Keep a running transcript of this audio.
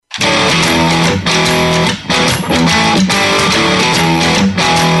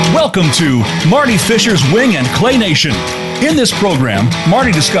Welcome to Marty Fisher's Wing and Clay Nation. In this program,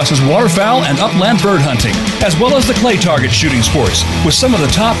 Marty discusses waterfowl and upland bird hunting, as well as the clay target shooting sports, with some of the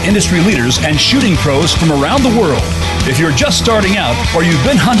top industry leaders and shooting pros from around the world. If you're just starting out or you've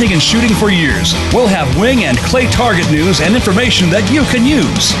been hunting and shooting for years, we'll have wing and clay target news and information that you can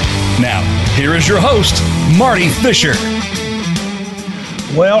use. Now, here is your host, Marty Fisher.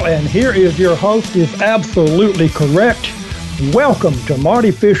 Well, and here is your host is absolutely correct. Welcome to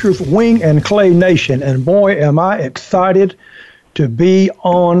Marty Fisher's Wing and Clay Nation, and boy, am I excited to be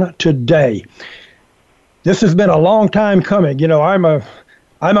on today. This has been a long time coming. You know, I'm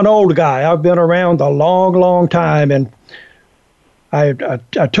an old guy. I've been around a long time, and I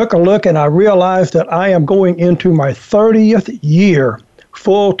took a look and I realized that I am going into my 30th year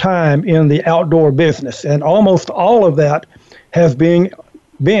full-time in the outdoor business, and almost all of that has been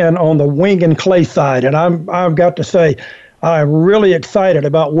on the wing and clay side, and I've got to say, I'm really excited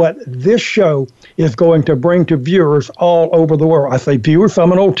about what this show is going to bring to viewers all over the world. I say viewers,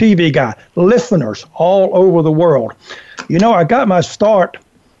 I'm an old TV guy. Listeners all over the world. You know, I got my start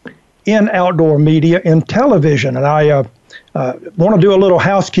in outdoor media, in television, and I want to do a little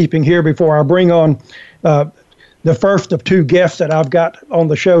housekeeping here before I bring on the first of two guests that I've got on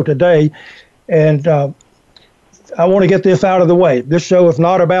the show today. And I want to get this out of the way. This show is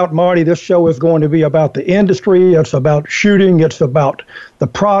not about Marty. This show is going to be about the industry. It's about shooting. It's about the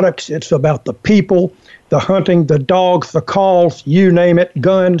products. It's about the people, the hunting, the dogs, the calls, you name it,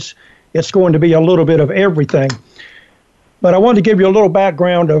 guns. It's going to be a little bit of everything. But I want to give you a little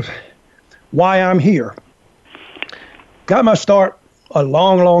background of why I'm here. Got my start a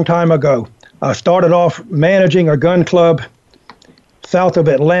long time ago. I started off managing a gun club south of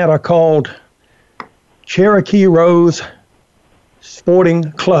Atlanta called Cherokee Rose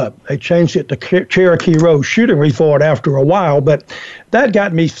Sporting Club. They changed it to Cherokee Rose Shooting Resort after a while, but that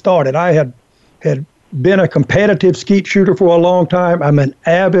got me started. I had been a competitive skeet shooter for a long time. I'm an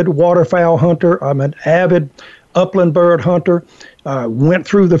avid waterfowl hunter. I'm an avid upland bird hunter. Went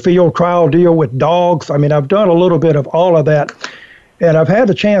through the field trial deal with dogs. I mean, I've done a little bit of all of that, and I've had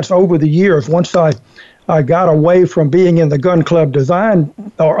the chance over the years, once I got away from being in the gun club design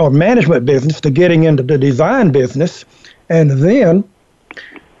or management business to getting into the design business. And then,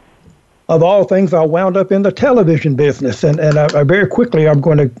 of all things, I wound up in the television business. And I very quickly, I'm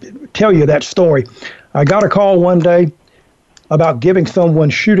going to tell you that story. I got a call one day about giving someone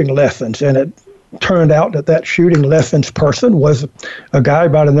shooting lessons. And it turned out that shooting lessons person was a guy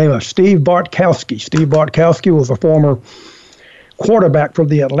by the name of Steve Bartkowski. Steve Bartkowski was a former quarterback for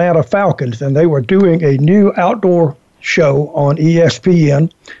the Atlanta Falcons, and they were doing a new outdoor show on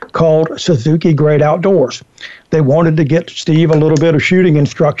ESPN called Suzuki Great Outdoors. They wanted to get Steve a little bit of shooting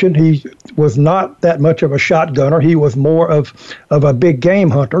instruction. He was not that much of a shotgunner. He was more of a big game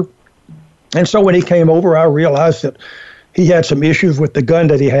hunter. And so when he came over, I realized that he had some issues with the gun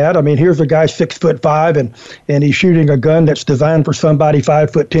that he had. I mean, here's a guy 6'5", and he's shooting a gun that's designed for somebody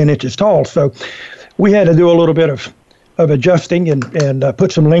 5'10" tall. So we had to do a little bit of adjusting and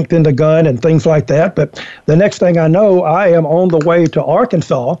put some length in the gun and things like that. But the next thing I know, I am on the way to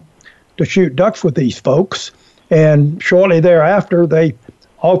Arkansas to shoot ducks with these folks. And shortly thereafter, they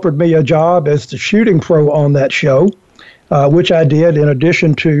offered me a job as the shooting pro on that show, which I did in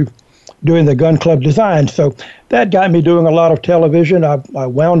addition to doing the gun club design. So that got me doing a lot of television. I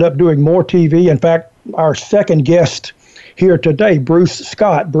wound up doing more TV. In fact, our second guest here today, Bruce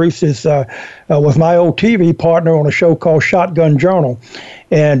Scott. Bruce was my old TV partner on a show called Shotgun Journal,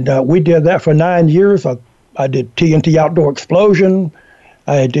 and we did that for 9 years. I did TNT Outdoor Explosion,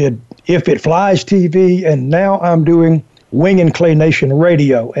 I did If It Flies TV, and now I'm doing Wing and Clay Nation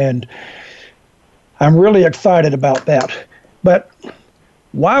Radio, and I'm really excited about that. But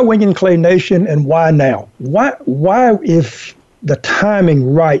why Wing and Clay Nation, and why now? Why is the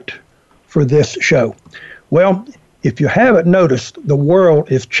timing right for this show? Well, if you haven't noticed, the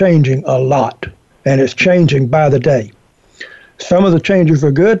world is changing a lot, and it's changing by the day. Some of the changes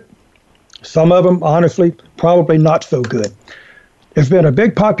are good. Some of them, honestly, probably not so good. There's been a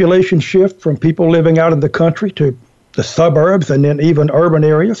big population shift from people living out in the country to the suburbs and then even urban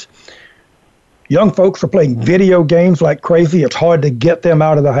areas. Young folks are playing video games like crazy. It's hard to get them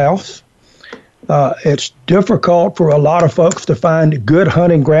out of the house. It's difficult for a lot of folks to find good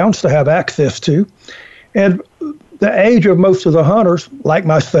hunting grounds to have access to. And the age of most of the hunters, like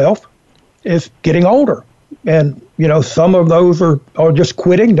myself, is getting older. And, you know, some of those are just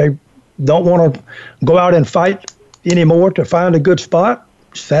quitting. They don't want to go out and fight anymore to find a good spot.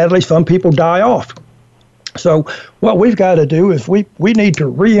 Sadly, some people die off. So what we've got to do is we need to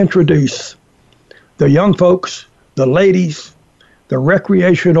reintroduce the young folks, the ladies, the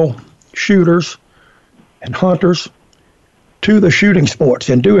recreational shooters and hunters to the shooting sports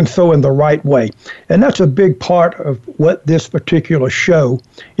and doing so in the right way. And that's a big part of what this particular show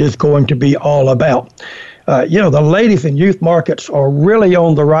is going to be all about. The ladies and youth markets are really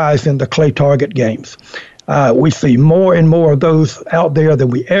on the rise in the clay target games. We see more and more of those out there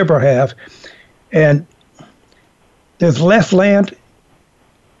than we ever have. And there's less land.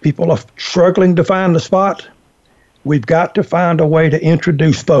 People are struggling to find the spot. We've got to find a way to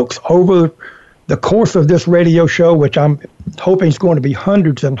introduce folks over the course of this radio show, which I'm hoping is going to be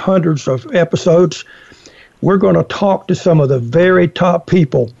hundreds and hundreds of episodes. We're going to talk to some of the very top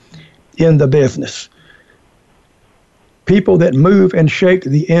people in the business, people that move and shake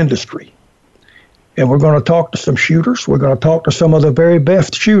the industry. And we're going to talk to some shooters. We're going to talk to some of the very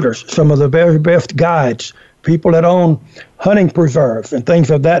best shooters, some of the very best guides, people that own hunting preserves and things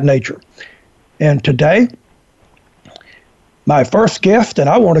of that nature. And today, my first guest, and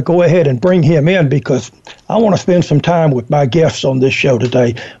I want to go ahead and bring him in because I want to spend some time with my guests on this show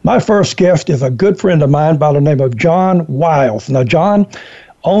today. My first guest is a good friend of mine by the name of John Wiles. Now, John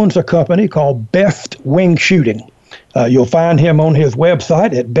owns a company called Best Wing Shooting. You'll find him on his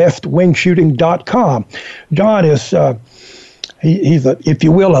website at bestwingshooting.com. John is, he's a, if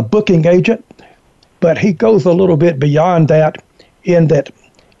you will, a booking agent, but he goes a little bit beyond that in that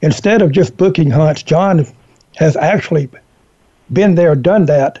instead of just booking hunts, John has actually been there, done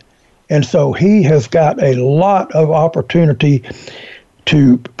that, and so he has got a lot of opportunity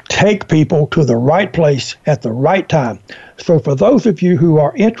to take people to the right place at the right time. So for those of you who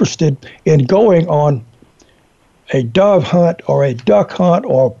are interested in going on a dove hunt or a duck hunt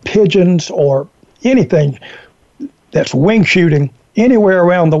or pigeons or anything that's wing shooting anywhere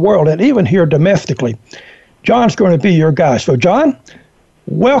around the world and even here domestically, John's going to be your guy. So John,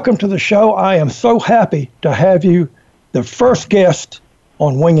 welcome to the show. I am so happy to have you the first guest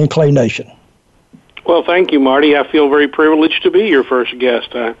on Wing and Clay Nation. Well, thank you, Marty. I feel very privileged to be your first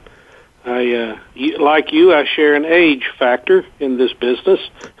guest. I like you, I share an age factor in this business.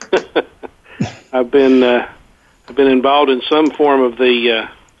 I've been involved in some form of the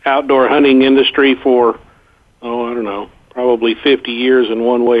outdoor hunting industry for, probably 50 years in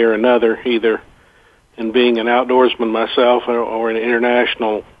one way or another, either in being an outdoorsman myself or in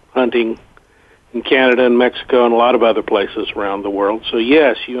international hunting in Canada and Mexico and a lot of other places around the world. So,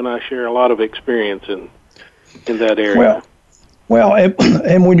 yes, you and I share a lot of experience in that area. Well,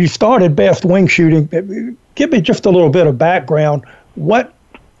 and when you started Best Wing Shooting, give me just a little bit of background. What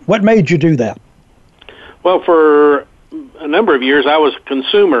made you do that? Well, for a number of years, I was a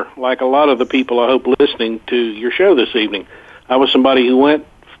consumer, like a lot of the people I hope listening to your show this evening. I was somebody who went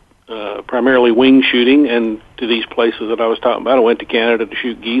primarily wing shooting and to these places that I was talking about. I went to Canada to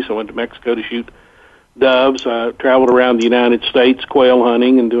shoot geese. I went to Mexico to shoot doves. I traveled around the United States quail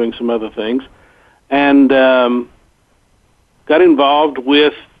hunting and doing some other things. And got involved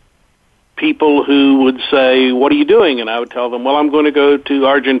with people who would say, "What are you doing?" And I would tell them, "Well, I'm going to go to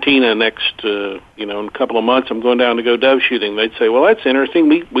Argentina next, in a couple of months. I'm going down to go dove shooting." They'd say, "Well, that's interesting.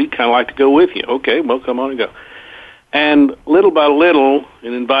 We'd kind of like to go with you." "Okay, well, come on and go." And little by little,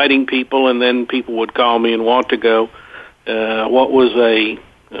 in inviting people, and then people would call me and want to go, what was a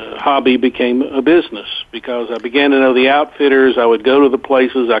hobby became a business because I began to know the outfitters. I would go to the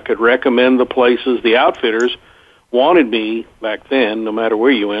places. I could recommend the places. The outfitters wanted me back then, no matter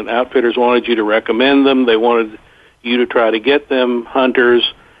where you went. Outfitters wanted you to recommend them. They wanted you to try to get them hunters,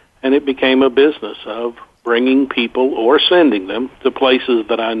 and it became a business of bringing people or sending them to places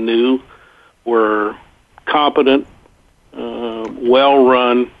that I knew were competent,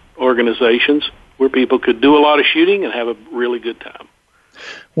 well-run organizations where people could do a lot of shooting and have a really good time.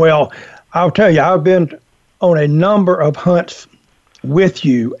 Well, I'll tell you, I've been on a number of hunts with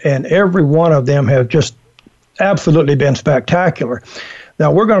you, and every one of them have just absolutely been spectacular.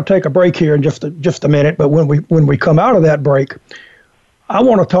 Now, we're going to take a break here in just a minute, but when we come out of that break, I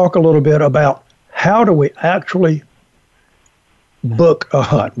want to talk a little bit about how do we actually book a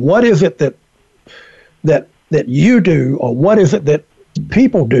hunt? What is it that you do, or what is it that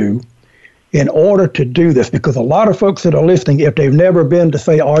people do in order to do this? Because a lot of folks that are listening, if they've never been to,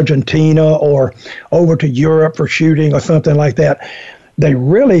 say, Argentina or over to Europe for shooting or something like that, they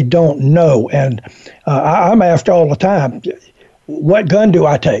really don't know. And I'm asked all the time, what gun do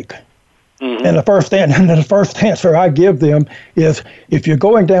I take? Mm-hmm. And the first answer I give them is, if you're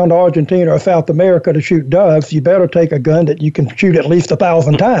going down to Argentina or South America to shoot doves, you better take a gun that you can shoot at least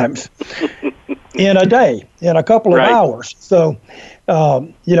 1,000 times in a day, in a couple of hours. So,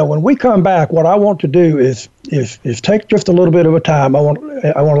 when we come back, what I want to do is take just a little bit of a time. I want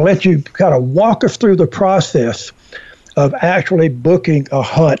to let you kind of walk us through the process of actually booking a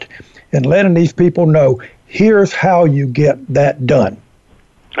hunt and letting these people know, here's how you get that done.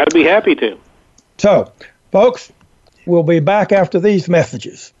 I'd be happy to. So, folks, we'll be back after these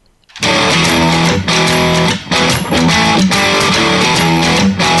messages.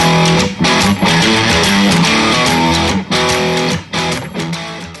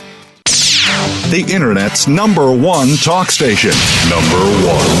 The Internet's #1 talk station.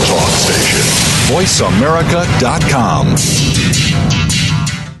 #1 talk station. VoiceAmerica.com.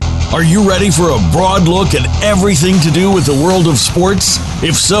 Are you ready for a broad look at everything to do with the world of sports?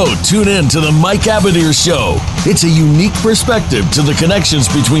 If so, tune in to the Mike Abadir Show. It's a unique perspective to the connections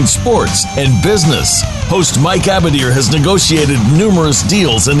between sports and business. Host Mike Abadir has negotiated numerous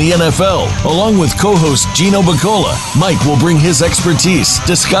deals in the NFL. Along with co-host Gino Bacola, Mike will bring his expertise,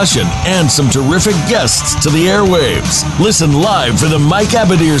 discussion, and some terrific guests to the airwaves. Listen live for the Mike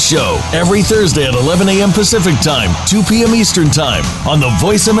Abadir Show every Thursday at 11 a.m. Pacific Time, 2 p.m. Eastern Time on the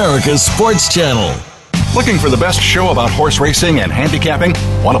Voice America Sports Channel. Looking for the best show about horse racing and handicapping?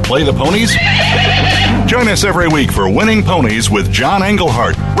 Want to play the ponies? Join us every week for Winning Ponies with John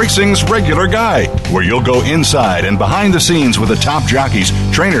Englehart, racing's regular guy, where you'll go inside and behind the scenes with the top jockeys,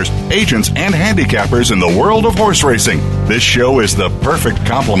 trainers, agents, and handicappers in the world of horse racing. This show is the perfect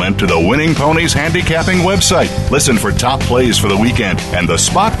complement to the Winning Ponies handicapping website. Listen for top plays for the weekend and the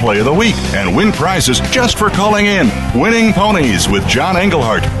spot play of the week, and win prizes just for calling in. Winning Ponies with John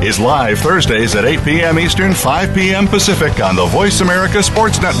Englehart is live Thursdays at 8 p.m. Eastern, 5 p.m. Pacific on the Voice America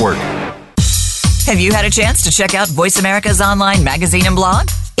Sports Network. Have you had a chance to check out Voice America's online magazine and blog?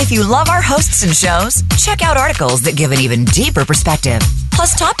 If you love our hosts and shows, check out articles that give an even deeper perspective,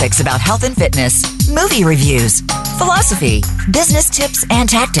 plus topics about health and fitness, movie reviews, philosophy, business tips and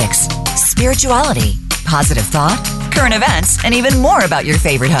tactics, spirituality, positive thought, current events, and even more about your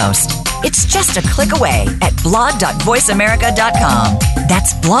favorite host. It's just a click away at blog.voiceamerica.com.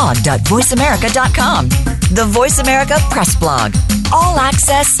 That's blog.voiceamerica.com. The Voice America Press Blog. All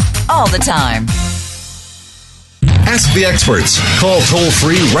access, all the time. Ask the experts. Call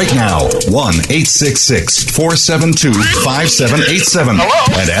toll-free right now, 1-866-472-5787.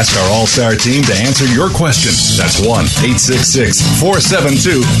 And ask our All-Star team to answer your question. That's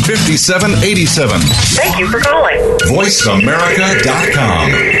 1-866-472-5787. Thank you for calling.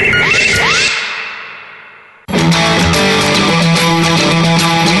 VoiceAmerica.com.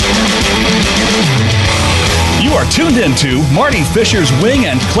 You are tuned into Marty Fisher's Wing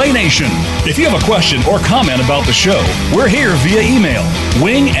and Clay Nation. If you have a question or comment about the show, we're here via email,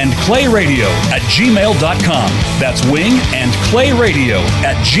 wingandclayradio@gmail.com. That's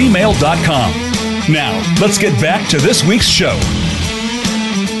wingandclayradio@gmail.com. Now, let's get back to this week's show.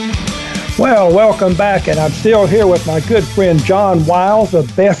 Well, welcome back, and I'm still here with my good friend John Wiles of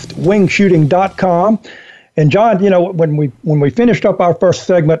bestwingshooting.com. And John, you know, when we finished up our first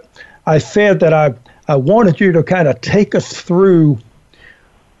segment, I said that I wanted you to kind of take us through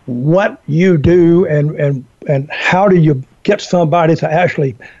what you do and how do you get somebody to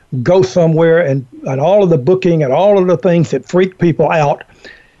actually go somewhere and all of the booking and all of the things that freak people out.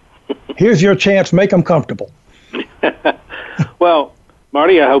 Here's your chance. Make them comfortable. Well,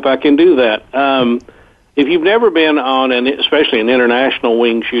 Marty, I hope I can do that. If you've never been on, especially an international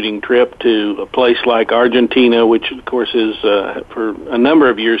wing shooting trip to a place like Argentina, which, of course, is for a number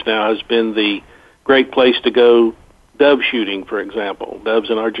of years now has been the great place to go dove shooting, for example. Doves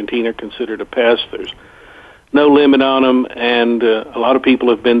in Argentina are considered a pest. There's no limit on them, and a lot of people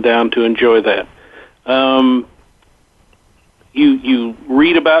have been down to enjoy that. You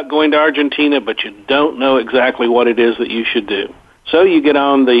read about going to Argentina, but you don't know exactly what it is that you should do. So you get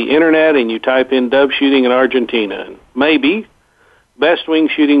on the Internet and you type in dove shooting in Argentina, and maybe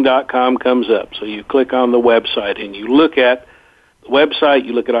bestwingshooting.com comes up. So you click on the website and you look at the website,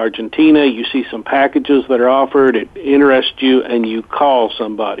 you look at Argentina, you see some packages that are offered, it interests you, and you call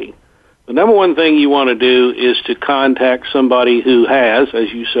somebody. The number one thing you want to do is to contact somebody who has,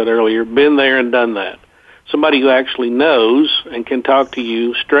 as you said earlier, been there and done that. Somebody who actually knows and can talk to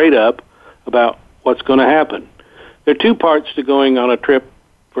you straight up about what's going to happen. There are two parts to going on a trip,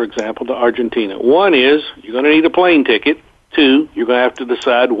 for example, to Argentina. One is you're going to need a plane ticket. Two, you're going to have to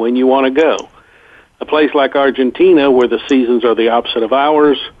decide when you want to go. A place like Argentina, where the seasons are the opposite of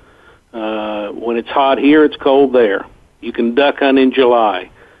ours, when it's hot here, it's cold there. You can duck hunt in July.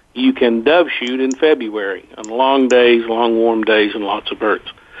 You can dove shoot in February on long days, long warm days, and lots of birds.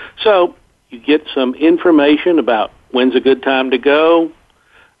 So you get some information about when's a good time to go.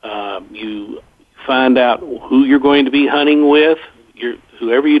 You find out who you're going to be hunting with.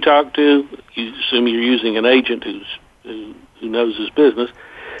 Whoever you talk to, you assume you're using an agent who knows his business.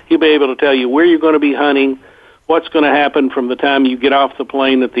 He'll be able to tell you where you're going to be hunting, what's going to happen from the time you get off the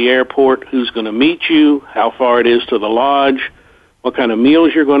plane at the airport, who's going to meet you, how far it is to the lodge, what kind of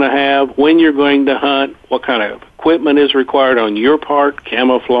meals you're going to have, when you're going to hunt, what kind of equipment is required on your part,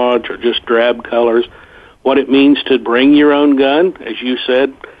 camouflage or just drab colors, what it means to bring your own gun. As you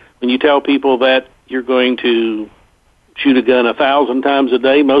said, when you tell people that you're going to shoot a gun 1,000 times a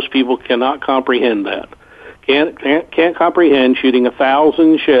day, most people cannot comprehend that. Can't comprehend shooting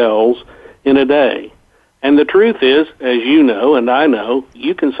 1,000 shells in a day. And the truth is, as you know and I know,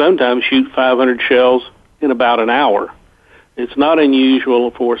 you can sometimes shoot 500 shells in about an hour. It's not unusual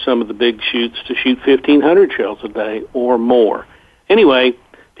for some of the big shoots to shoot 1,500 shells a day or more. Anyway,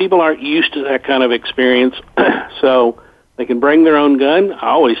 people aren't used to that kind of experience, so they can bring their own gun. I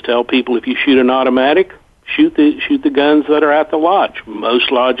always tell people, if you shoot an automatic, shoot the guns that are at the lodge.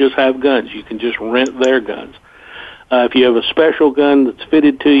 Most lodges have guns. You can just rent their guns. If you have a special gun that's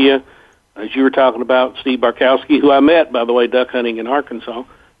fitted to you, as you were talking about, Steve Barkowski, who I met, by the way, duck hunting in Arkansas,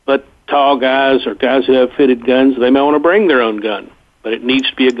 but tall guys or guys who have fitted guns, they may want to bring their own gun, but it needs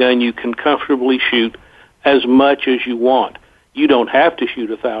to be a gun you can comfortably shoot as much as you want. You don't have to shoot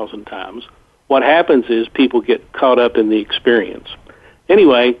 1,000 times. What happens is people get caught up in the experience.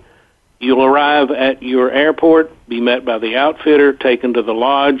 Anyway, you'll arrive at your airport, be met by the outfitter, taken to the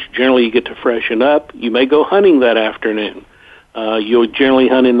lodge. Generally, you get to freshen up. You may go hunting that afternoon. You'll generally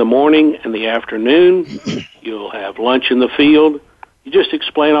hunt in the morning and the afternoon. You'll have lunch in the field. You just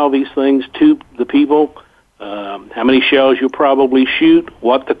explain all these things to the people, how many shells you'll probably shoot,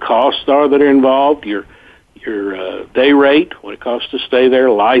 what the costs are that are involved, your day rate, what it costs to stay there,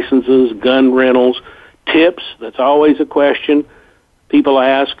 licenses, gun rentals, tips. That's always a question. People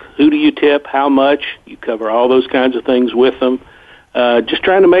ask, who do you tip, how much? You cover all those kinds of things with them. Just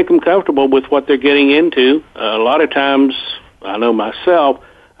trying to make them comfortable with what they're getting into. A lot of times, I know myself,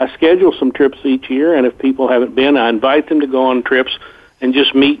 I schedule some trips each year, and if people haven't been, I invite them to go on trips and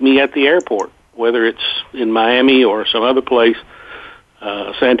just meet me at the airport, whether it's in Miami or some other place,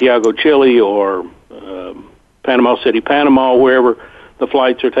 Santiago, Chile, or Panama City, Panama, wherever the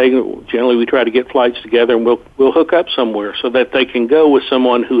flights are taken. Generally, we try to get flights together, and we'll hook up somewhere so that they can go with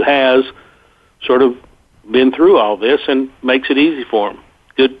someone who has sort of been through all this and makes it easy for them.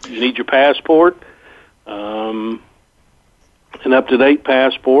 Good. You need your passport, an up-to-date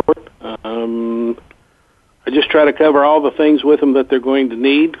passport. I just try to cover all the things with them that they're going to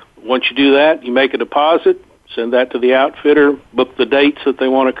need. Once you do that, you make a deposit, send that to the outfitter, book the dates that they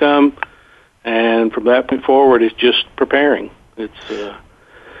want to come, and from that point forward, it's just preparing.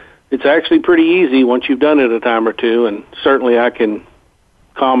 It's actually pretty easy once you've done it a time or two, and certainly I can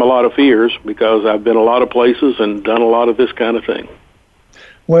calm a lot of fears because I've been a lot of places and done a lot of this kind of thing.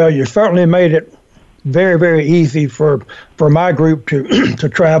 Well, you certainly made it very, very easy for my group to to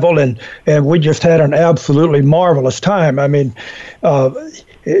travel, and we just had an absolutely marvelous time. I mean,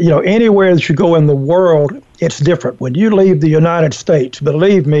 anywhere that you go in the world, it's different. When you leave the United States,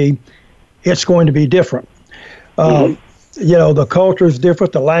 believe me, it's going to be different. The culture is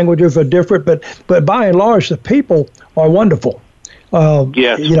different, the languages are different, but by and large, the people are wonderful.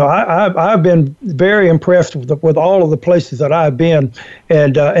 Yes. I've been very impressed with all of the places that I've been,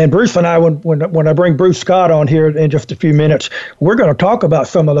 and Bruce and I, when I bring Bruce Scott on here in just a few minutes, we're going to talk about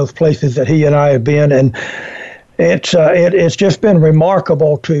some of those places that he and I have been, and it's just been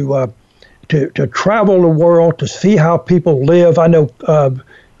remarkable to travel the world, to see how people live. I know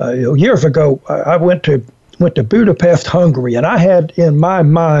years ago I went to Budapest, Hungary, and I had in my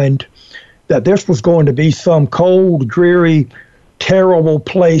mind that this was going to be some cold, dreary, terrible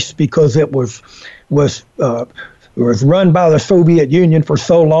place because it was run by the Soviet Union for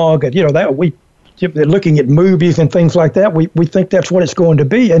so long, and that we looking at movies and things like that, we think that's what it's going to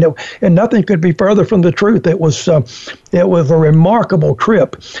be, and nothing could be further from the truth. It was a remarkable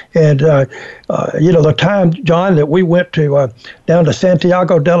trip, and the time, John, that we went to down to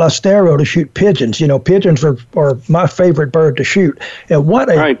Santiago del Estero to shoot pigeons. Pigeons are my favorite bird to shoot, and what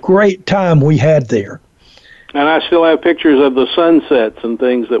a great time we had there. And I still have pictures of the sunsets and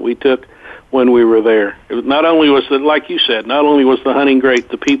things that we took when we were there. It was not only was like you said, not only was the hunting great,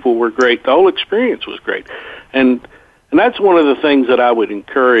 the people were great, the whole experience was great. And that's one of the things that I would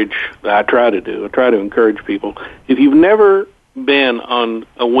encourage, that I try to do. I try to encourage people. If you've never been on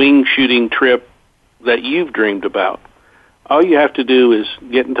a wing shooting trip that you've dreamed about, all you have to do is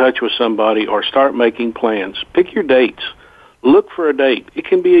get in touch with somebody or start making plans. Pick your dates. Look for a date. It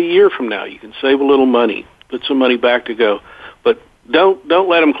can be a year from now. You can save a little money, put some money back to go. But don't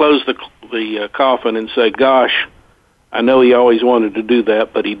let them close the coffin and say, gosh, I know he always wanted to do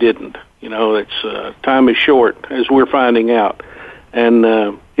that, but he didn't. It's time is short, as we're finding out.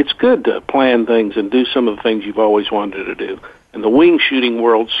 And it's good to plan things and do some of the things you've always wanted to do. And the wing shooting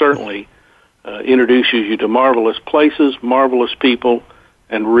world certainly introduces you to marvelous places, marvelous people,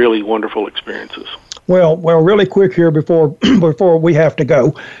 and really wonderful experiences. Well, really quick here before we have to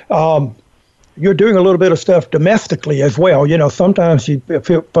go. You're doing a little bit of stuff domestically as well. You know, sometimes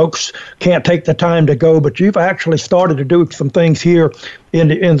folks can't take the time to go, but you've actually started to do some things here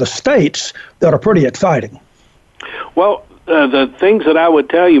in the States that are pretty exciting. Well, the things that I would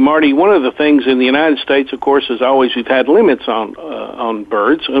tell you, Marty, one of the things in the United States, of course, is always we've had limits on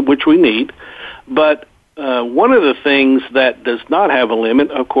birds, which we need. But one of the things that does not have a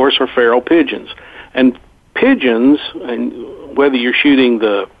limit, of course, are feral pigeons. And pigeons, and whether you're shooting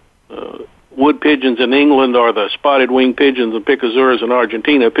the wood pigeons in England or the spotted wing pigeons and picazuras in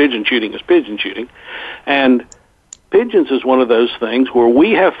Argentina, pigeon shooting is pigeon shooting. And pigeons is one of those things where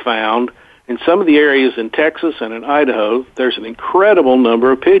we have found in some of the areas in Texas and in Idaho, there's an incredible number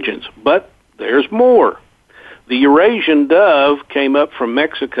of pigeons, but there's more. The Eurasian dove came up from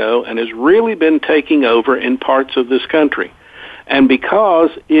Mexico and has really been taking over in parts of this country. And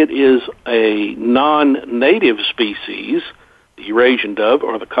because it is a non-native species, the Eurasian dove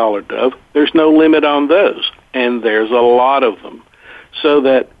or the collared dove, there's no limit on those, and there's a lot of them. So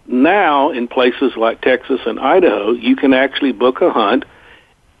that now in places like Texas and Idaho, you can actually book a hunt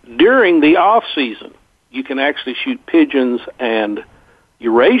during the off-season. You can actually shoot pigeons and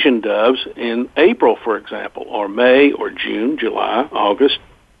Eurasian doves in April, for example, or May or June, July, August,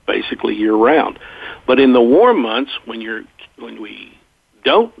 basically year-round. But in the warm months, when we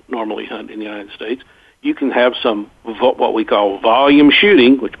don't normally hunt in the United States, you can have some what we call volume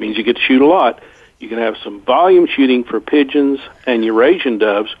shooting, which means you get to shoot a lot. You can have some volume shooting for pigeons and Eurasian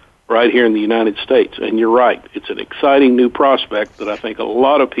doves right here in the United States. And you're right, it's an exciting new prospect that I think a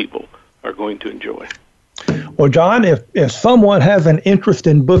lot of people are going to enjoy. Well, John, if someone has an interest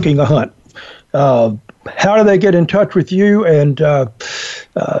in booking a hunt, how do they get in touch with you? And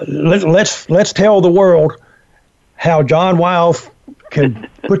let's tell the world how John Wiles can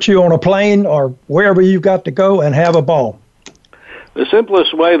put you on a plane or wherever you've got to go and have a ball. The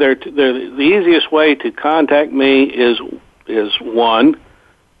simplest way, the easiest way to contact me is one,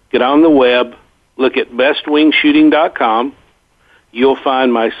 get on the web, look at bestwingshooting.com. You'll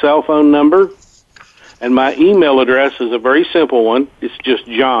find my cell phone number, and my email address is a very simple one. It's just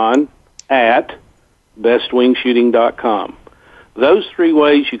john@bestwingshooting.com. Those three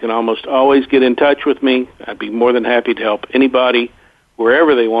ways you can almost always get in touch with me. I'd be more than happy to help anybody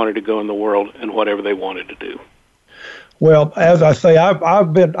wherever they wanted to go in the world and whatever they wanted to do. Well, as I say,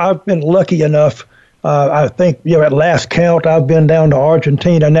 I've been lucky enough. I think at last count, I've been down to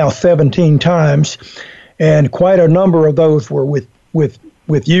Argentina now 17 times, and quite a number of those were with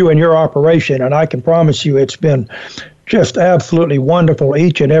you and your operation. And I can promise you, it's been just absolutely wonderful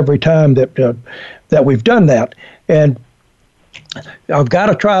each and every time that we've done that. And I've got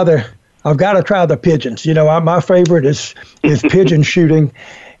to try the pigeons. You know, my favorite is pigeon shooting,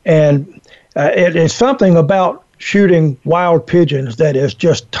 and it is something about shooting wild pigeons that is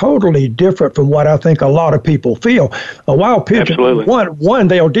just totally different from what I think a lot of people feel. A wild pigeon, one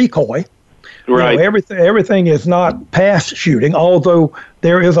they'll decoy. Right. You know, everything is not pass shooting, although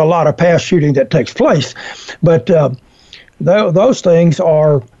there is a lot of pass shooting that takes place. But those things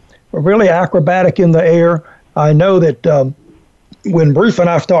are really acrobatic in the air. I know that when Bruce and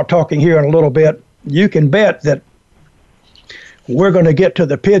I start talking here in a little bit, you can bet that we're going to get to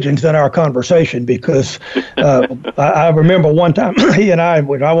the pigeons in our conversation, because I remember one time he and I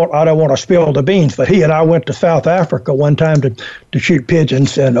don't want to spill the beans, but he and I went to South Africa one time to shoot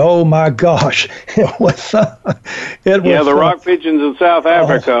pigeons, and oh my gosh, it was the rock pigeons in South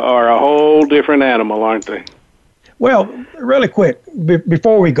Africa are a whole different animal, aren't they? Well, really quick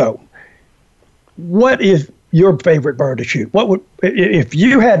before we go, what is your favorite bird to shoot? What would, if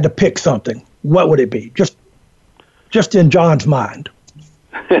you had to pick something, what would it be? Just in John's mind.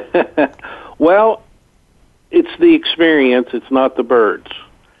 Well, it's the experience. It's not the birds.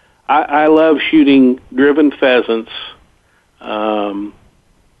 I love shooting driven pheasants,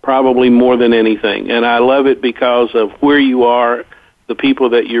 probably more than anything. And I love it because of where you are, the people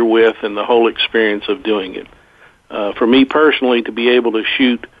that you're with, and the whole experience of doing it. For me personally, to be able to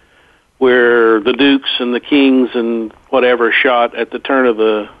shoot where the Dukes and the Kings and whatever shot at the turn of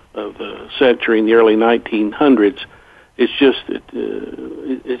the century in the early 1900s, it's just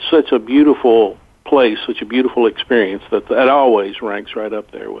it's such a beautiful place, such a beautiful experience that always ranks right up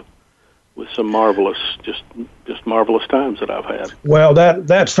there with some marvelous, just marvelous times that I've had. Well,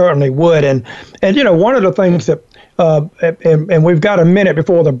 that certainly would, and you know, one of the things that and we've got a minute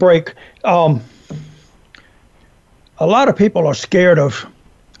before the break. a lot of people are scared of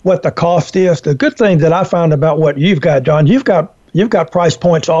what the cost is. The good thing that I found about what you've got, John, you've got price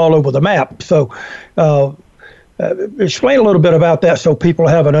points all over the map. So explain a little bit about that so people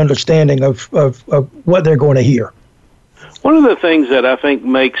have an understanding of what they're going to hear. One of the things that I think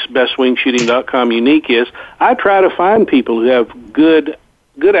makes bestwingshooting.com unique is I try to find people who have good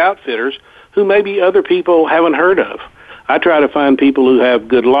outfitters who maybe other people haven't heard of. I try to find people who have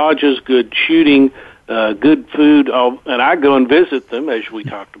good lodges, good shooting, good food, and I go and visit them, as we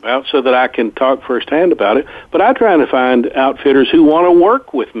talked about, so that I can talk firsthand about it. But I try to find outfitters who want to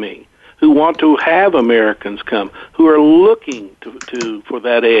work with me, who want to have Americans come, who are looking for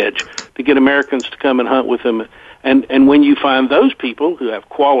that edge, to get Americans to come and hunt with them. And when you find those people who have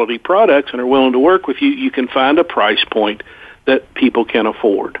quality products and are willing to work with you, you can find a price point that people can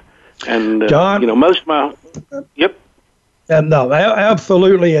afford. And, John, most of my... Yep. No,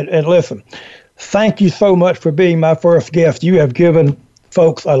 absolutely. And listen, thank you so much for being my first guest. You have given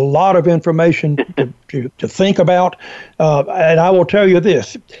folks a lot of information to think about. And I will tell you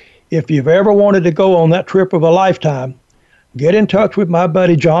this. If you've ever wanted to go on that trip of a lifetime, get in touch with my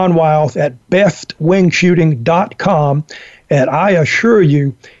buddy John Wiles at bestwingshooting.com, and I assure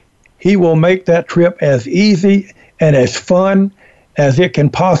you he will make that trip as easy and as fun as it can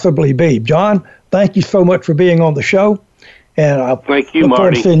possibly be. John, thank you so much for being on the show, and I'll thank you, look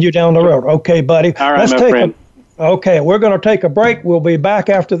forward to seeing you down the road. Okay, buddy. All right, my friend. Okay, we're going to take a break. We'll be back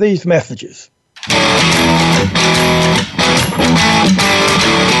after these messages.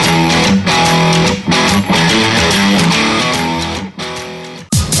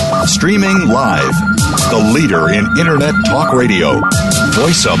 Streaming live, the leader in Internet talk radio,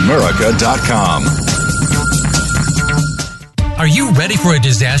 VoiceAmerica.com. Are you ready for a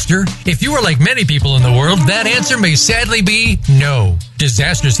disaster? If you are like many people in the world, that answer may sadly be no.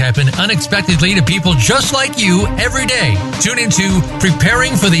 Disasters happen unexpectedly to people just like you every day. Tune into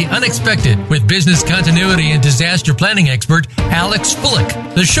Preparing for the Unexpected with business continuity and disaster planning expert Alex Fullick.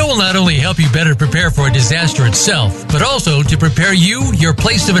 The show will not only help you better prepare for a disaster itself, but also to prepare you, your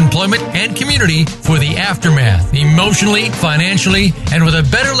place of employment, and community for the aftermath, emotionally, financially, and with a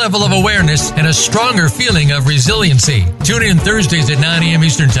better level of awareness and a stronger feeling of resiliency. Tune in Thursdays at 9 a.m.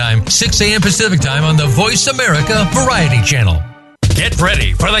 Eastern Time, 6 a.m. Pacific Time on the Voice America Variety Channel. Get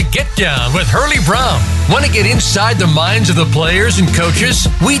ready for the Get Down with Hurley Brown. Want to get inside the minds of the players and coaches?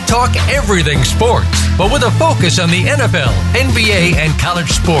 We talk everything sports, but with a focus on the NFL, NBA, and college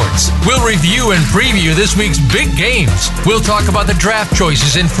sports. We'll review and preview this week's big games. We'll talk about the draft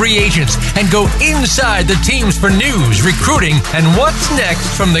choices and free agents and go inside the teams for news, recruiting, and what's next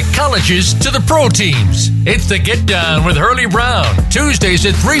from the colleges to the pro teams. It's the Get Down with Hurley Brown, Tuesdays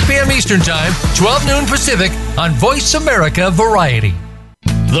at 3 p.m. Eastern Time, 12 noon Pacific on Voice America Variety.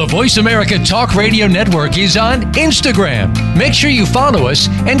 The Voice America Talk Radio Network is on Instagram. Make sure you follow us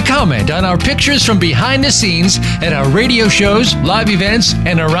and comment on our pictures from behind the scenes at our radio shows, live events,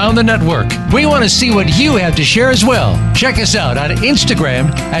 and around the network. We want to see what you have to share as well. Check us out on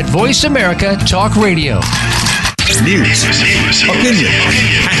Instagram at Voice America Talk Radio. News, opinion.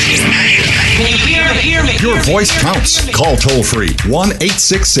 Can you hear me? Your voice counts. Call toll-free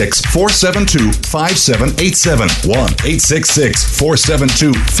 1-866-472-5787.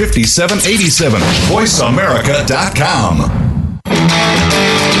 1-866-472-5787. VoiceAmerica.com.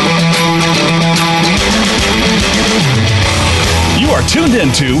 You are tuned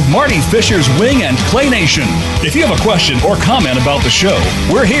into Marty Fisher's Wing and Clay Nation. If you have a question or comment about the show,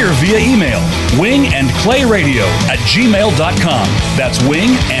 we're here via email, wingandclayradio@gmail.com. That's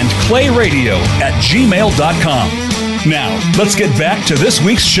wingandclayradio@gmail.com. Now, let's get back to this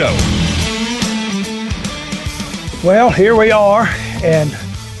week's show. Well, here we are, and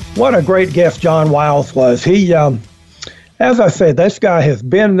what a great guest John Wiles was. He, as I said, this guy has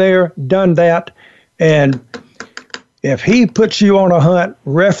been there, done that, and if he puts you on a hunt,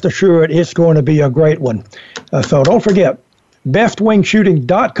 rest assured it's going to be a great one. So don't forget,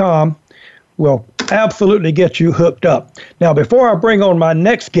 bestwingshooting.com will absolutely get you hooked up. Now, before I bring on my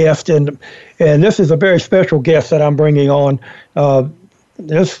next guest, and this is a very special guest that I'm bringing on,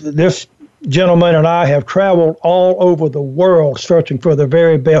 this gentleman and I have traveled all over the world searching for the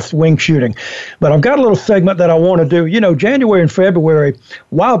very best wing shooting. But I've got a little segment that I want to do. You know, January and February,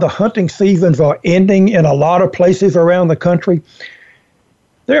 while the hunting seasons are ending in a lot of places around the country,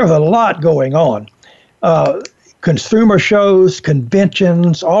 there's a lot going on. Consumer shows,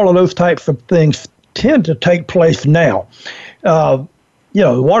 conventions, all of those types of things tend to take place now.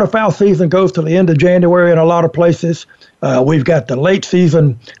 the waterfowl season goes to the end of January in a lot of places. We've got the late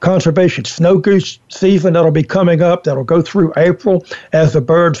season conservation snow goose season that'll be coming up. That'll go through April as the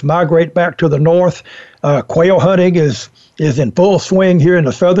birds migrate back to the north. Quail hunting is in full swing here in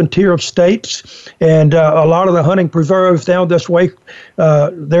the southern tier of states, and a lot of the hunting preserves down this way,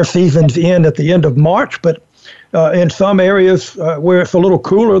 their seasons end at the end of March, but in some areas where it's a little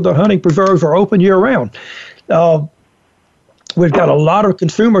cooler, the hunting preserves are open year-round. We've got a lot of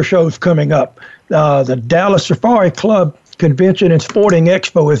consumer shows coming up. The Dallas Safari Club Convention and Sporting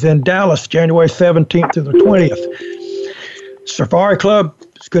Expo is in Dallas, January 17th to the 20th. Safari Club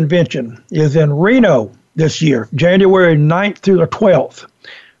Convention is in Reno this year, January 9th through the 12th.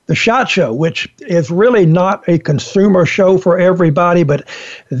 The SHOT Show, which is really not a consumer show for everybody, but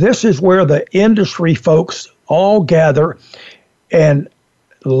this is where the industry folks all gather. And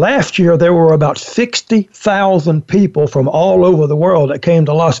last year, there were about 60,000 people from all over the world that came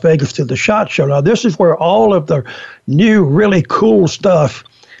to Las Vegas to the SHOT Show. Now, this is where all of the new, really cool stuff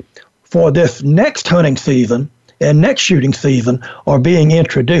for this next hunting season and next shooting season are being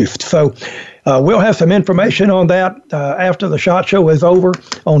introduced. So we'll have some information on that after the SHOT Show is over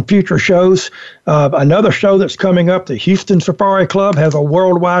on future shows. Another show that's coming up, the Houston Safari Club has a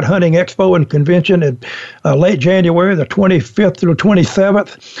worldwide hunting expo and convention in late January, the 25th through the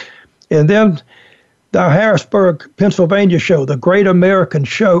 27th. And then the Harrisburg, Pennsylvania show, the Great American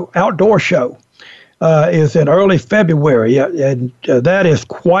Show, Outdoor Show, is in early February, and that is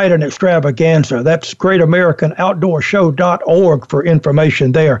quite an extravaganza. That's greatamericanoutdoorshow.org for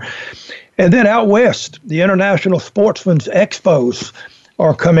information there. And then out west, the International Sportsman's Expos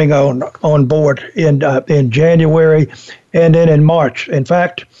are coming on board in January and then in March. In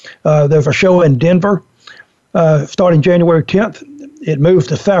fact, there's a show in Denver starting January 10th. It moves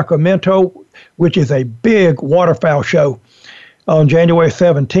to Sacramento, which is a big waterfowl show, on January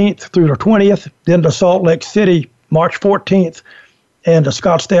 17th through the 20th, then to Salt Lake City, March 14th, and to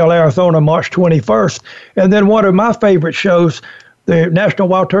Scottsdale, Arizona, March 21st. And then one of my favorite shows, the National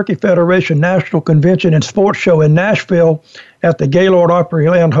Wild Turkey Federation National Convention and Sports Show in Nashville at the Gaylord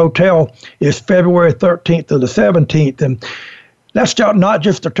Opryland Hotel, is February 13th to the 17th. And that's not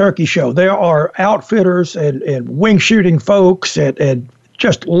just a turkey show. There are outfitters and wing shooting folks and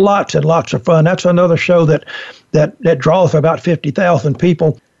just lots and lots of fun. That's another show that draws about 50,000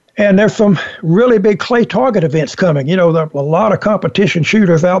 people. And there's some really big clay target events coming. There are a lot of competition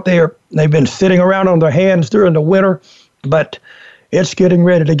shooters out there. They've been sitting around on their hands during the winter, but it's getting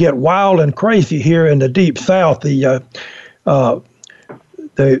ready to get wild and crazy here in the Deep South. The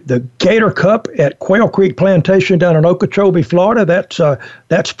Gator Cup at Quail Creek Plantation down in Okeechobee, Florida.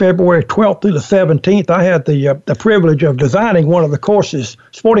 That's February 12th through the 17th. I had the privilege of designing one of the courses,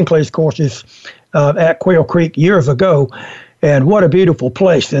 sporting clays courses, at Quail Creek years ago, and what a beautiful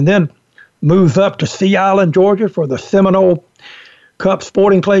place. And then moves up to Sea Island, Georgia for the Seminole Cup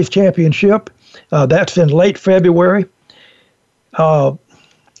Sporting Clays Championship. That's in late February.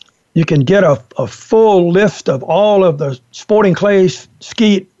 You can get a full list of all of the sporting clays,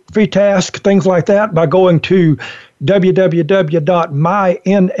 skeet, free task, things like that by going to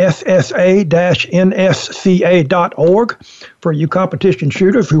www.mynssa-nsca.org for you competition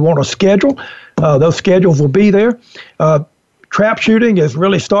shooters who want to schedule. Those schedules will be there. Trap shooting is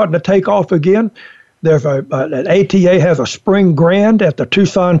really starting to take off again. There's an ATA has a spring grand at the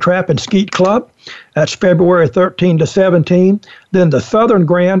Tucson Trap and Skeet Club. That's February 13 to 17. Then the Southern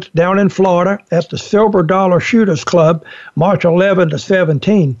Grand down in Florida at the Silver Dollar Shooters Club, March 11 to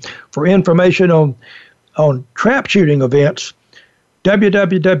 17. For information on trap shooting events,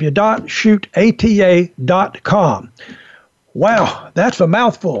 www.shootata.com. Wow, that's a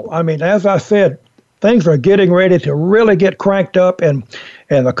mouthful. I mean, as I said, things are getting ready to really get cranked up, and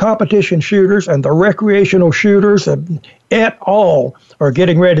the competition shooters and the recreational shooters et al. Are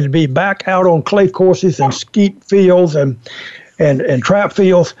getting ready to be back out on clay courses and skeet fields and trap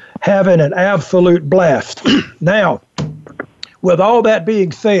fields, having an absolute blast. Now, with all that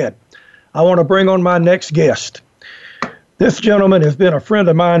being said, I want to bring on my next guest. This gentleman has been a friend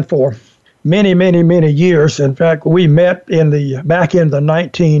of mine for many, many, many years. In fact, we met back in the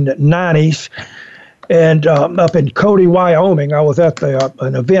 1990s. And up in Cody, Wyoming, I was at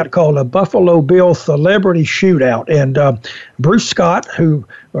an event called the Buffalo Bill Celebrity Shootout. And Bruce Scott,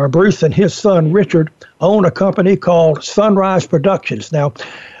 Bruce and his son Richard, own a company called Sunrise Productions. Now,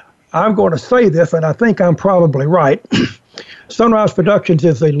 I'm going to say this, and I think I'm probably right. Sunrise Productions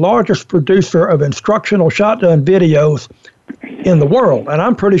is the largest producer of instructional shotgun videos in the world, and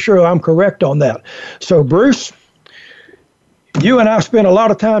I'm pretty sure I'm correct on that. So, Bruce, you and I spent a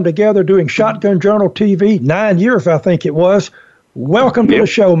lot of time together doing Shotgun Journal TV, 9 years, I think it was. welcome to the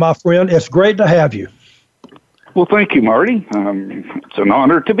show, my friend. It's great to have you. Well, thank you, Marty. It's an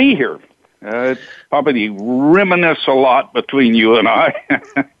honor to be here. Probably reminisce a lot between you and I.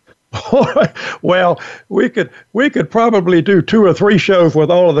 Well, we could probably do 2 or 3 shows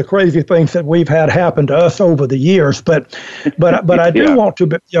with all of the crazy things that we've had happen to us over the years. But I do want to,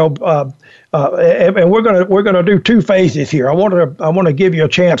 and we're gonna do 2 phases here. I want to give you a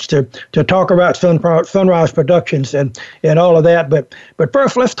chance to talk about Sunrise Productions and all of that. But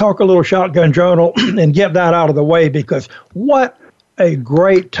first, let's talk a little Shotgun Journal and get that out of the way, because what a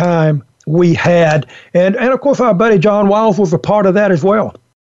great time we had, and of course our buddy John Wiles was a part of that as well.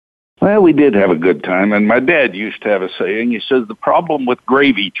 Well, we did have a good time, and my dad used to have a saying. He says the problem with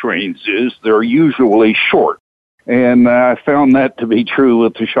gravy trains is they're usually short, and I found that to be true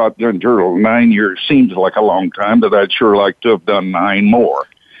with the Shotgun Journal. 9 years seems like a long time, but I'd sure like to have done 9 more,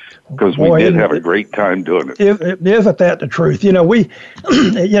 because we did have a great time doing it. Isn't that the truth? We,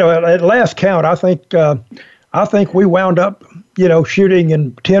 at last count, I think we wound up, shooting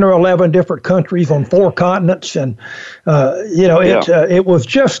in 10 or 11 different countries on 4 continents. And, it was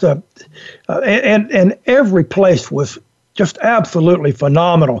just and every place was just absolutely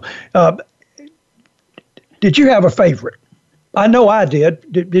phenomenal. Did you have a favorite? I know I did.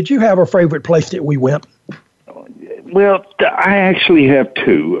 Did you have a favorite place that we went? Well, I actually have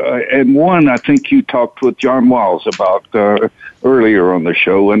 2. And one I think you talked with John Wiles about earlier on the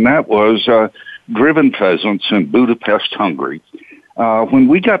show, and that was Driven Pheasants in Budapest, Hungary. When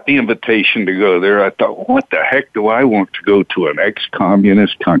we got the invitation to go there, I thought, what the heck do I want to go to an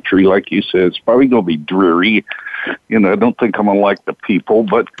ex-communist country? Like you said, it's probably going to be dreary. I don't think I'm going to like the people,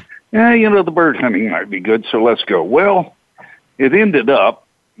 but, the bird hunting might be good, so let's go. Well, it ended up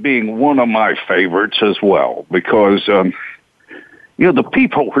being one of my favorites as well, because, the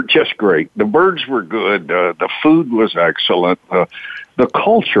people were just great. The birds were good. The food was excellent. The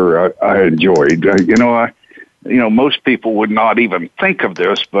culture I enjoyed. Most people would not even think of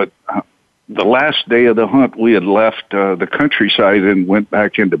this, but the last day of the hunt, we had left the countryside and went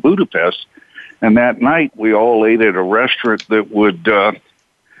back into Budapest. And that night, we all ate at a restaurant that would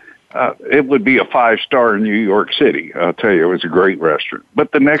it would be a 5-star in New York City. I'll tell you, it was a great restaurant.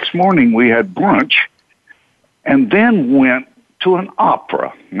 But the next morning, we had brunch, and then went to an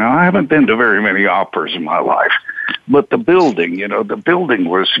opera. Now, I haven't been to very many operas in my life, but the building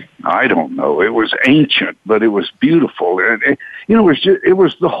was, I don't know, it was ancient, but it was beautiful. And, it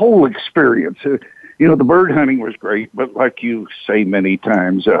was the whole experience. The bird hunting was great, but like you say many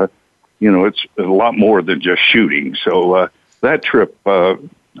times, it's a lot more than just shooting. So that trip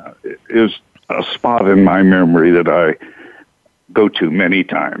is a spot in my memory that I go to many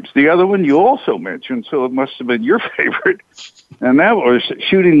times. The other one you also mentioned, so it must have been your favorite, and that was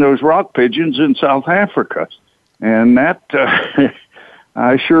shooting those rock pigeons in South Africa. And that,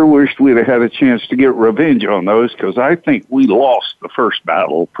 I sure wished we'd have had a chance to get revenge on those, because I think we lost the first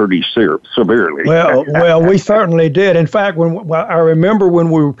battle pretty severely. Well, we certainly did. In fact, I remember when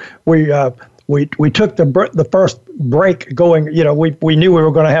we took the first break going, we knew we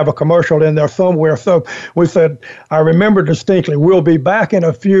were going to have a commercial in there somewhere. So we said, I remember distinctly, we'll be back in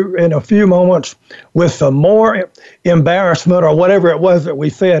a few moments with some more embarrassment or whatever it was that we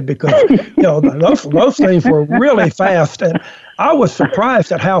said, because, those things were really fast. And I was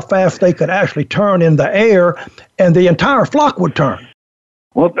surprised at how fast they could actually turn in the air, and the entire flock would turn.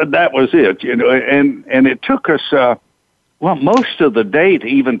 Well, that was it, and it took us, most of the day to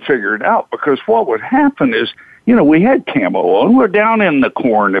even figure it out, because what would happen is, we had camo on. We're down in the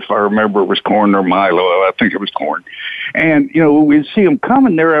corn, if I remember it was corn or milo. I think it was corn. And, we'd see them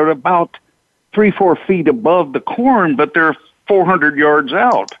coming. They're at about 3-4 feet above the corn, but they're 400 yards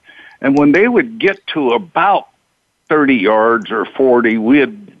out. And when they would get to about 30 yards or 40,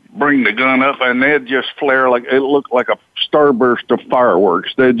 we'd bring the gun up, and they'd just flare like it looked like a starburst of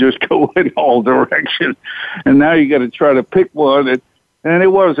fireworks. They'd just go in all directions. And now you got to try to pick one, and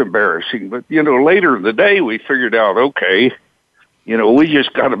it was embarrassing. But, later in the day, we figured out, okay, we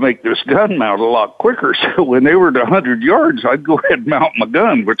just got to make this gun mount a lot quicker. So when they were at 100 yards, I'd go ahead and mount my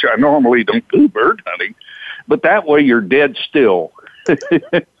gun, which I normally don't do bird hunting. But that way you're dead still.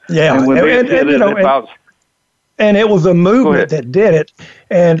 Yeah. And when they hit it about... And it was a movement that did it,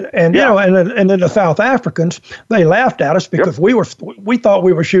 and then the South Africans, they laughed at us because we thought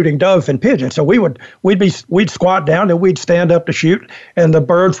we were shooting doves and pigeons. So we'd squat down and we'd stand up to shoot, and the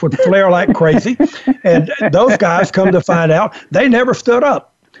birds would flare like crazy. And those guys, come to find out, they never stood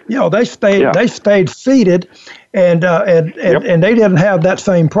up. They stayed seated, and they didn't have that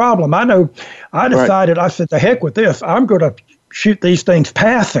same problem. I know. I decided. I said, "The heck with this! I'm going to shoot these things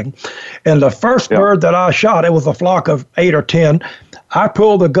passing. And the first bird that I shot, it was a flock of 8 or 10. I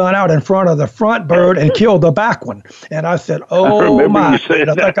pulled the gun out in front of the front bird and killed the back one. And I said, "Oh my!" I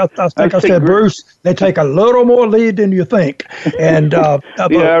think I said, "Bruce, they take a little more lead than you think." And I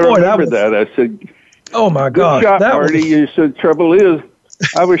remember that. I said, "Oh my God, good shot, Marty." You said, "Trouble is,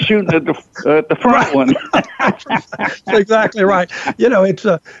 I was shooting at the front one." That's exactly right. It's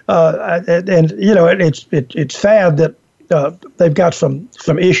it's sad that they've got some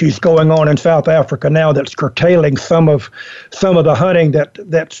issues going on in South Africa now that's curtailing some of the hunting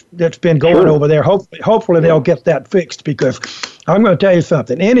that's been going over there. Hopefully they'll get that fixed, because I'm going to tell you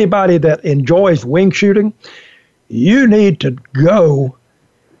something. Anybody that enjoys wing shooting, you need to go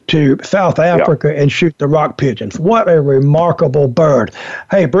to South Africa and shoot the rock pigeons. What a remarkable bird.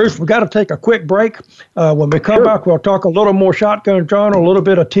 Hey, Bruce, we've got to take a quick break. When we come back, we'll talk a little more shotgun genre, a little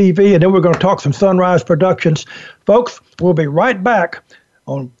bit of TV, and then we're going to talk some Sunrise Productions. Folks, we'll be right back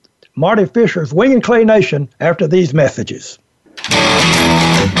on Marty Fisher's Wing and Clay Nation after these messages.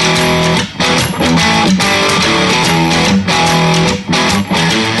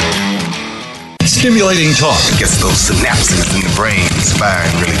 Stimulating talk gets those synapses in the brain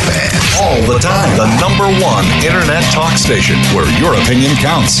firing really fast. All the time. The #1 internet talk station where your opinion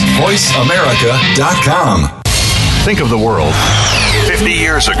counts. VoiceAmerica.com. Think of the world 50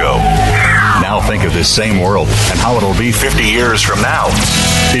 years ago. Now think of this same world and how it'll be 50 years from now.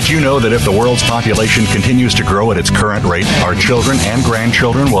 Did you know that if the world's population continues to grow at its current rate, our children and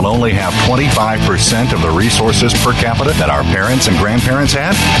grandchildren will only have 25% of the resources per capita that our parents and grandparents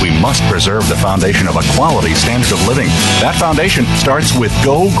had? We must preserve the foundation of a quality standard of living. That foundation starts with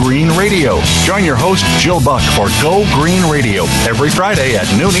Go Green Radio. Join your host, Jill Buck, for Go Green Radio every Friday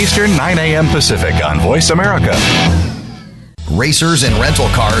at noon Eastern, 9 a.m. Pacific on Voice America. Racers and Rental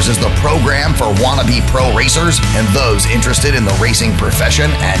Cars is the program for wannabe pro racers and those interested in the racing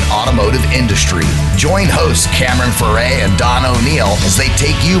profession and automotive industry. Join hosts Cameron Foray and Don O'Neill as they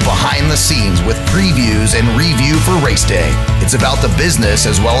take you behind the scenes with previews and review for race day. It's about the business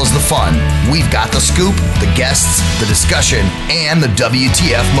as well as the fun. We've got the scoop, the guests, the discussion, and the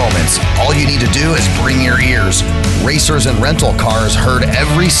WTF moments. All you need to do is bring your ears. Racers and Rental Cars heard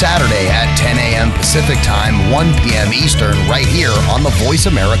every Saturday at 10 a.m. Pacific Time, 1 p.m. Eastern, right here on the Voice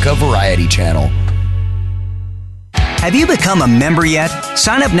America Variety Channel. Have you become a member yet?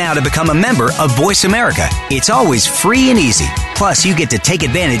 Sign up now to become a member of Voice America. It's always free and easy. Plus, you get to take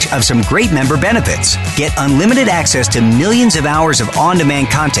advantage of some great member benefits. Get unlimited access to millions of hours of on-demand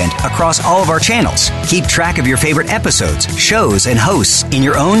content across all of our channels. Keep track of your favorite episodes, shows, and hosts in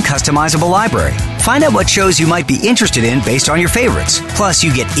your own customizable library. Find out what shows you might be interested in based on your favorites. Plus,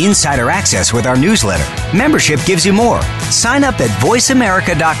 you get insider access with our newsletter. Membership gives you more. Sign up at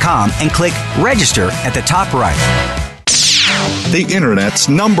voiceamerica.com and click register at the top right. The Internet's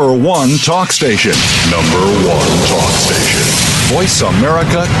 #1 talk station. #1 talk station.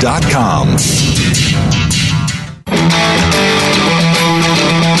 VoiceAmerica.com.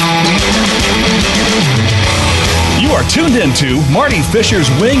 You are tuned into Marty Fisher's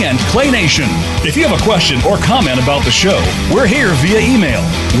Wing and Clay Nation. If you have a question or comment about the show, we're here via email,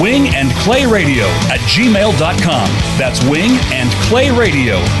 wingandclayradio@gmail.com. That's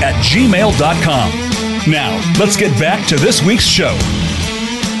wingandclayradio@gmail.com. Now, let's get back to this week's show.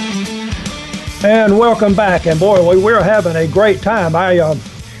 And welcome back. And boy, we're having a great time. I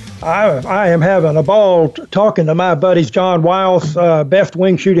am having a ball talking to my buddies, John Wiles,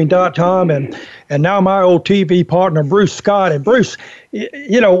 bestwingshooting.com, and now my old TV partner, Bruce Scott. And Bruce,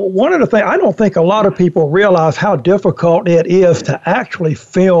 one of the things, I don't think a lot of people realize how difficult it is to actually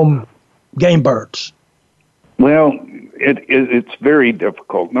film game birds. Well, it's very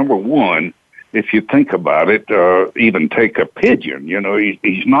difficult. Number one, if you think about it, even take a pigeon,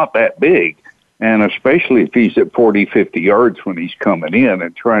 he's not that big. And especially if he's at 40, 50 yards when he's coming in,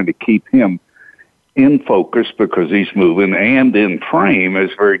 and trying to keep him in focus because he's moving and in frame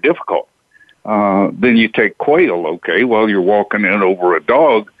is very difficult. Then you take quail, okay, while you're walking in over a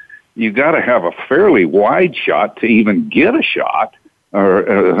dog, you got to have a fairly wide shot to even get a shot, or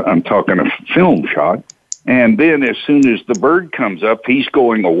I'm talking a film shot. And then as soon as the bird comes up, he's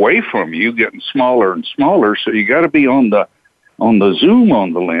going away from you, getting smaller and smaller, so you got to be on the zoom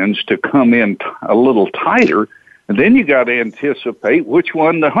on the lens to come in a little tighter, and then you got to anticipate which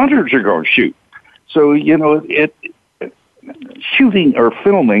one the hunters are going to shoot. So, shooting or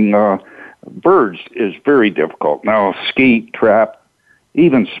filming birds is very difficult. Now, skeet, trap,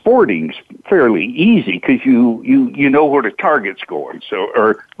 even sporting's fairly easy because you know where the target's going.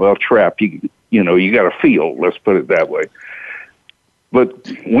 So, trap, you got a feel, let's put it that way. But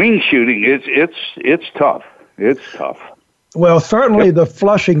wing shooting, it's tough. It's tough. Well, certainly the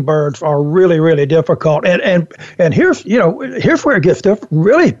flushing birds are really, really difficult. And here's where it gets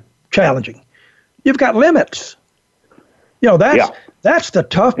really challenging. You've got limits. That's the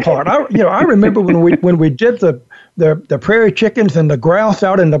tough part. I remember when we did the prairie chickens and the grouse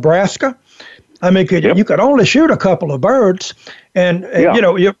out in Nebraska. I mean, you could only shoot a couple of birds, and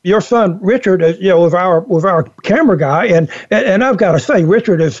your son Richard, was our camera guy, and I've got to say,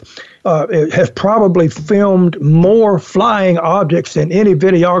 Richard has probably filmed more flying objects than any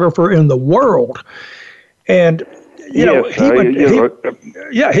videographer in the world, and he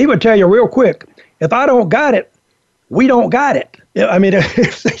would tell you real quick, if I don't got it, we don't got it. I mean,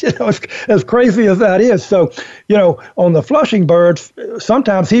 as crazy as that is. So, on the flushing birds,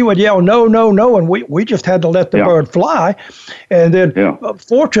 sometimes he would yell, no, no, no, and we just had to let the bird fly. And then,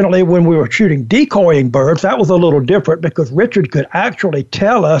 fortunately, when we were shooting decoying birds, that was a little different because Richard could actually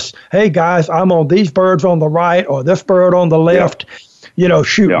tell us, hey, guys, I'm on these birds on the right or this bird on the left.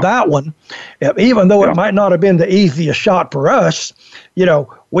 Shoot that one. Even though it might not have been the easiest shot for us,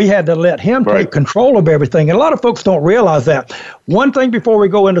 we had to let him take control of everything. And a lot of folks don't realize that. One thing before we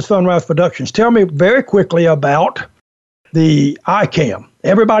go into Sunrise Productions, tell me very quickly about the iCam.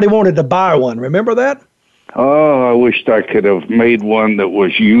 Everybody wanted to buy one. Remember that? Oh, I wished I could have made one that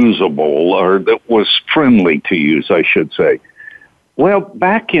was usable or that was friendly to use, I should say. Well,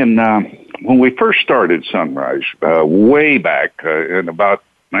 back in when we first started Sunrise, way back in about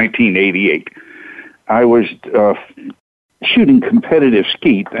 1988, I was shooting competitive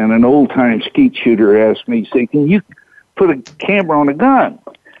skeet, and an old-time skeet shooter asked me, say, can you put a camera on a gun?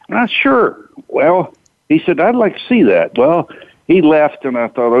 And I said, sure. Well, he said, I'd like to see that. Well, he left, and I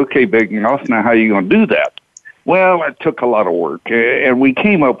thought, okay, big mouth, now how are you going to do that? Well, it took a lot of work, and we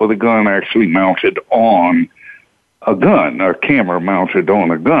came up with a gun actually mounted on a gun, a camera mounted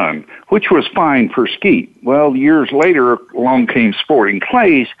on a gun, which was fine for skeet. Well, years later, along came sporting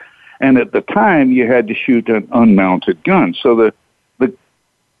clays, and at the time, you had to shoot an unmounted gun. So the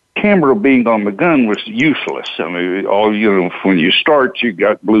camera being on the gun was useless. I mean, when you start, you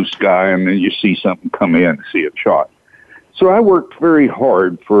got blue sky, and then you see something come in and see it shot. So I worked very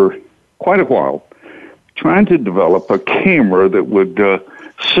hard for quite a while trying to develop a camera that would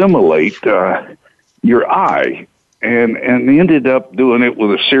simulate your eye, and ended up doing it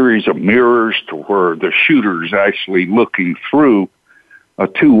with a series of mirrors to where the shooter's actually looking through a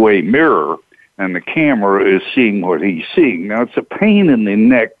two-way mirror, and the camera is seeing what he's seeing. Now, it's a pain in the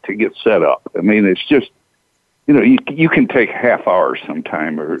neck to get set up. I mean, it's just, you can take half hour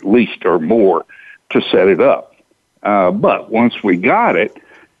sometime, or at least or more, to set it up. But once we got it,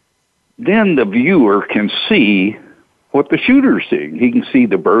 then the viewer can see what the shooter's seeing. He can see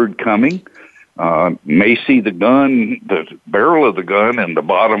the bird coming, may see the gun, the barrel of the gun, and the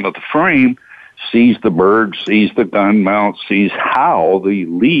bottom of the frame, sees the bird, sees the gun mount, sees how the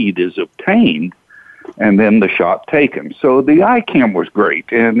lead is obtained, and then the shot taken. So the iCam was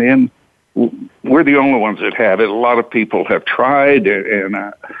great, and we're the only ones that have it. A lot of people have tried,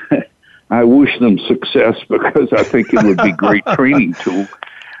 and I wish them success because I think it would be a great training tool,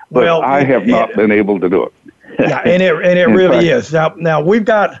 but I have not been able to do it. Yeah, and it really is. Now we've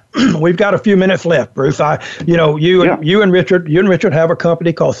got a few minutes left, Bruce. You and Richard have a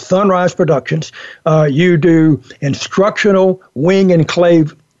company called Sunrise Productions. You do instructional wing and clay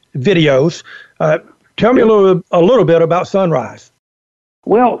videos. Tell me a little bit about Sunrise.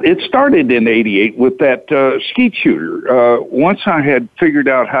 Well, it started in '88 with that skeet shooter. Once I had figured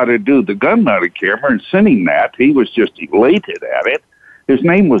out how to do the gun-mounted camera and sending that, he was just elated at it. His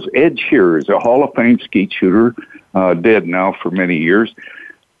name was Ed Shearer. He's a Hall of Fame skeet shooter, dead now for many years.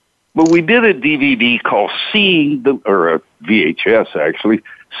 But we did a DVD called or a VHS actually,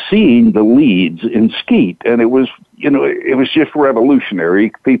 Seeing the Leads in Skeet. And it was just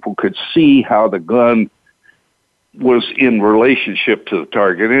revolutionary. People could see how the gun was in relationship to the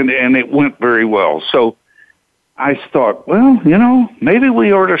target, and it went very well. So I thought, well, maybe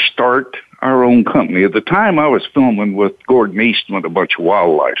we ought to start our own company. At the time, I was filming with Gordon Eastman, a bunch of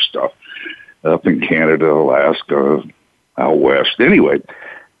wildlife stuff up in Canada, Alaska, out west. Anyway,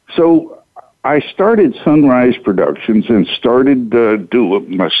 so I started Sunrise Productions and started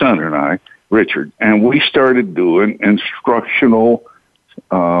doing, my son and I, Richard, and we started doing instructional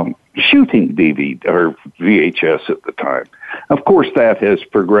shooting DVD or VHS at the time. Of course, that has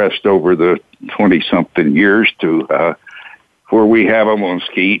progressed over the 20-something years to where we have them on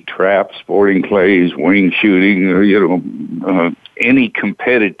skeet, trap, sporting clays, wing shooting, any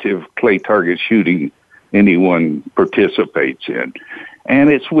competitive clay target shooting anyone participates in. And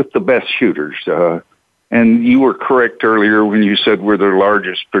it's with the best shooters. And you were correct earlier when you said we're the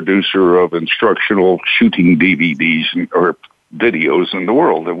largest producer of instructional shooting DVDs or videos in the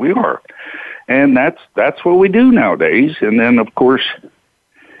world, and we are. And that's what we do nowadays. And then, of course,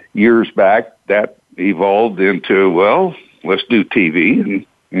 years back, that evolved into, well, let's do TV.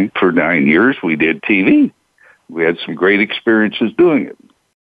 And for 9 years, we did TV. We had some great experiences doing it.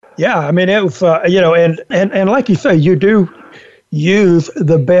 Yeah, I mean, it was, and like you say, you do use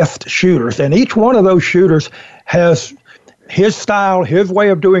the best shooters. And each one of those shooters has his style, his way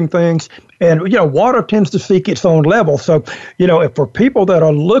of doing things. And, water tends to seek its own level. So, if for people that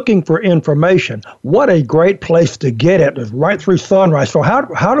are looking for information, what a great place to get it is right through Sunrise. So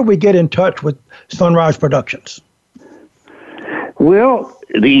how do we get in touch with Sunrise Productions? Well,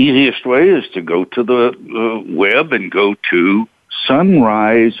 the easiest way is to go to the web and go to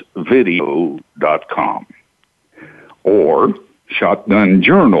sunrisevideo.com or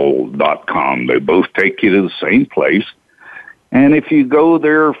shotgunjournal.com. They both take you to the same place. And if you go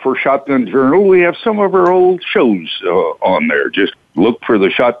there for Shotgun Journal, we have some of our old shows on there. Just look for the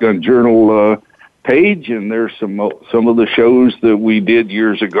Shotgun Journal page, and there's some of the shows that we did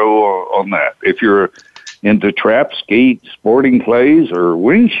years ago on that. If you're into trap, skate, sporting plays, or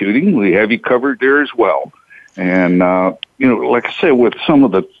wing shooting, we have you covered there as well. And, like I said, with some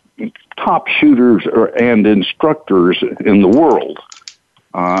of the top shooters and instructors in the world.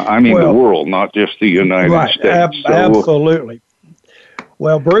 The world, not just the United States. Absolutely.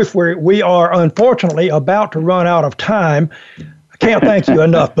 Well, Bruce, we are unfortunately about to run out of time. I can't thank you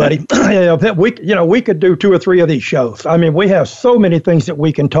enough, buddy. We could do 2 or 3 of these shows. I mean, we have so many things that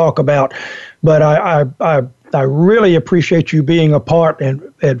we can talk about, but I really appreciate you being a part. And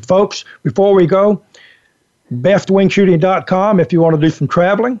folks, before we go, bestwingshooting.com if you want to do some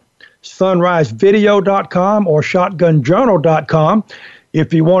traveling, sunrisevideo.com or shotgunjournal.com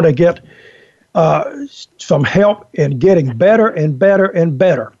if you want to get some help in getting better and better and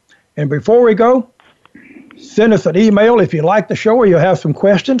better. And before we go, send us an email if you like the show or you have some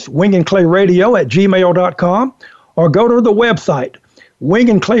questions, wingandclayradio@gmail.com, or go to the website,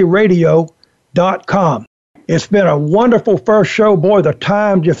 wingandclayradio.com. It's been a wonderful first show. Boy, the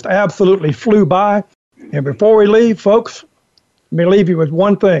time just absolutely flew by. And before we leave, folks, let me leave you with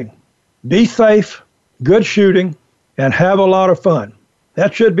one thing. Be safe, good shooting, and have a lot of fun.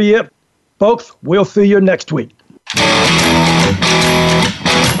 That should be it. Folks, we'll see you next week.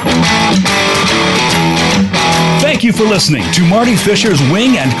 Thank you for listening to Marty Fisher's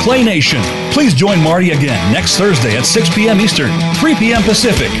Wing and Clay Nation. Please join Marty again next Thursday at 6 p.m. Eastern, 3 p.m.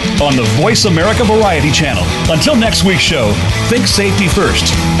 Pacific on the Voice America Variety Channel. Until next week's show, think safety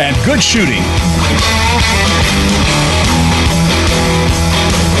first and good shooting.